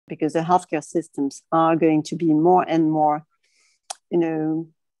because the healthcare systems are going to be more and more,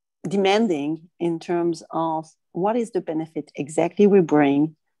 demanding in terms of what is the benefit exactly we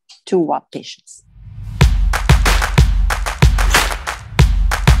bring to what patients.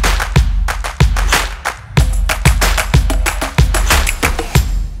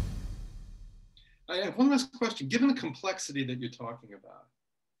 I have one last question. Given the complexity that you're talking about,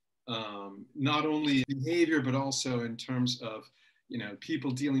 not only behavior, but also in terms of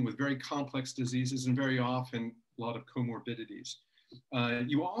people dealing with very complex diseases and very often a lot of comorbidities.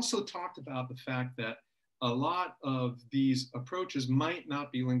 You also talked about the fact that a lot of these approaches might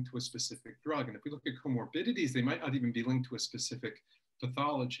not be linked to a specific drug. And if we look at comorbidities, they might not even be linked to a specific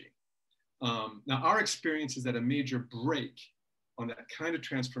pathology. Now, our experience is that a major break on that kind of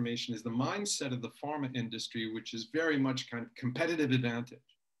transformation is the mindset of the pharma industry, which is very much kind of competitive advantage.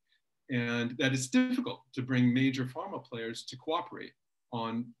 And that it's difficult to bring major pharma players to cooperate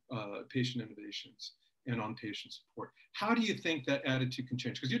on patient innovations and on patient support. How do you think that attitude can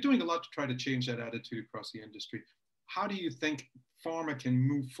change? Because you're doing a lot to try to change that attitude across the industry. How do you think pharma can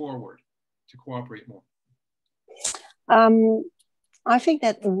move forward to cooperate more? I think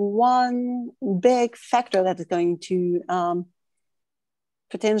that one big factor that is going to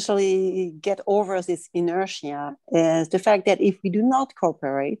potentially get over this inertia is the fact that if we do not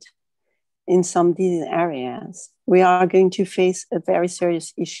cooperate in some of these areas, we are going to face a very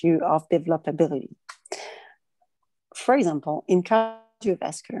serious issue of developability. For example, in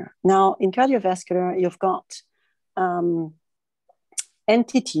cardiovascular. Now, in cardiovascular, you've got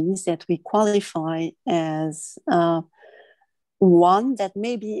entities that we qualify as one that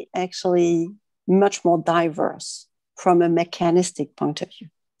may be actually much more diverse from a mechanistic point of view.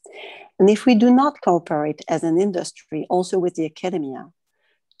 And if we do not cooperate as an industry, also with the academia,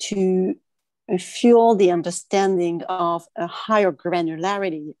 to fuel the understanding of a higher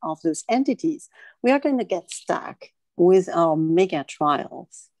granularity of those entities, we are going to get stuck with our mega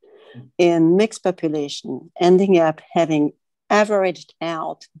trials in mixed population, ending up having averaged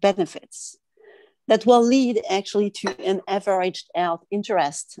out benefits that will lead actually to an averaged out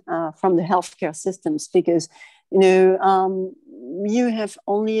interest from the healthcare systems, because you have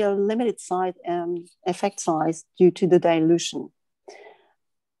only a limited size effect size due to the dilution.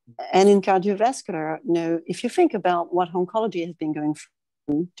 And in cardiovascular, if you think about what oncology has been going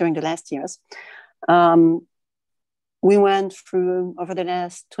through during the last years, we went through, over the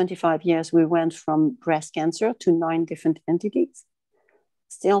last 25 years, we went from breast cancer to 9 different entities.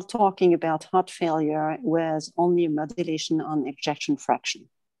 Still talking about heart failure with only a modulation on ejection fraction.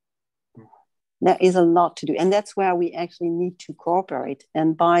 There is a lot to do. And that's where we actually need to cooperate.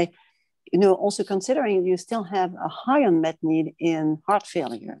 And by, also considering you still have a high unmet need in heart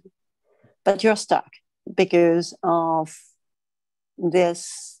failure, but you're stuck because of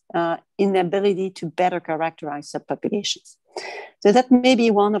this inability to better characterize subpopulations. So that may be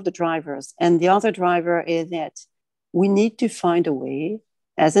one of the drivers. And the other driver is that we need to find a way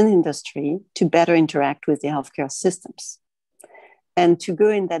as an industry to better interact with the healthcare systems and to go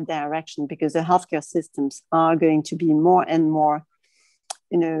in that direction, because the healthcare systems are going to be more and more,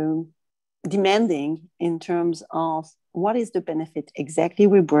 demanding in terms of what is the benefit exactly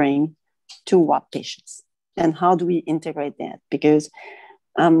we bring to what patients and how do we integrate that? Because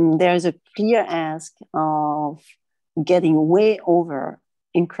there's a clear ask of getting way over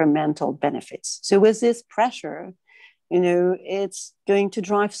incremental benefits. So with this pressure, it's going to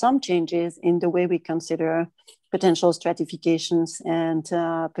drive some changes in the way we consider potential stratifications and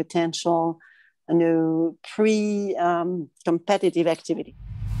potential, pre-competitive activity.